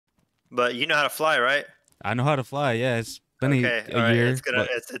But you know how to fly, right? I know how to fly. Yeah, it's been Okay, a all right. It's year, gonna.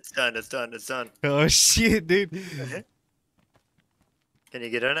 but It's done. It's done. It's done. oh shit, dude. Can you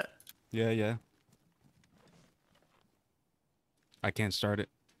get in it? Yeah, yeah. I can't start it.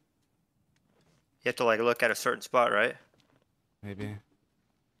 You have to like look at a certain spot, right? Maybe.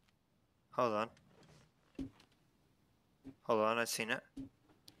 Hold on. Hold on. I've seen it.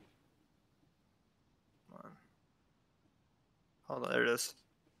 Come on. Hold on. There it is.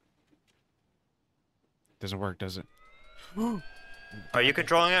 Doesn't work, does it? Are you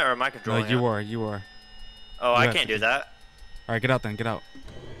controlling it or am I No, controlling it? you are. You are. Oh, You I have can't to do be. that. All right, get out then. Get out.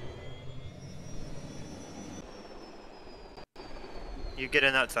 You get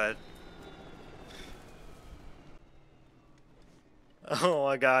in that side. Oh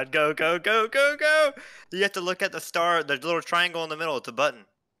my god, go, go, go, go, go! You have to look at the star, the little triangle in the middle, it's a button.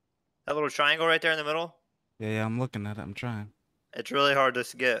 That little triangle right there in the middle, Yeah, yeah. I'm looking at it. I'm trying. it's really hard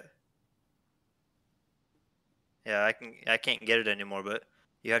to get. Yeah, I can't get it anymore, but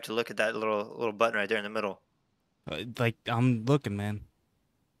you have to look at that little button right there in the middle. Like I'm looking, man.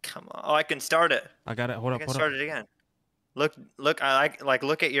 Come on. Oh, I can start it. I got it. Hold I up. can Hold up. start it again. Look, like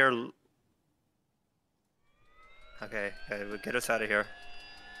look at your. Okay, okay, we'll get us out of here.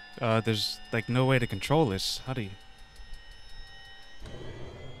 There's like no way to control this. How do you?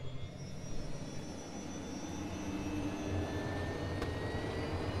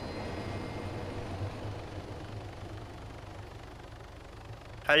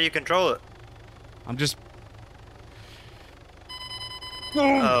 How do you control it? I'm just.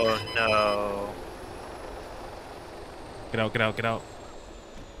 Oh no. Get out. Get out. Get out.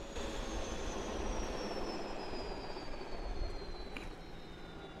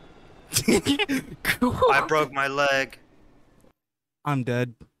 I broke my leg. I'm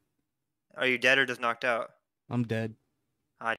dead. Are you dead or just knocked out? I'm dead.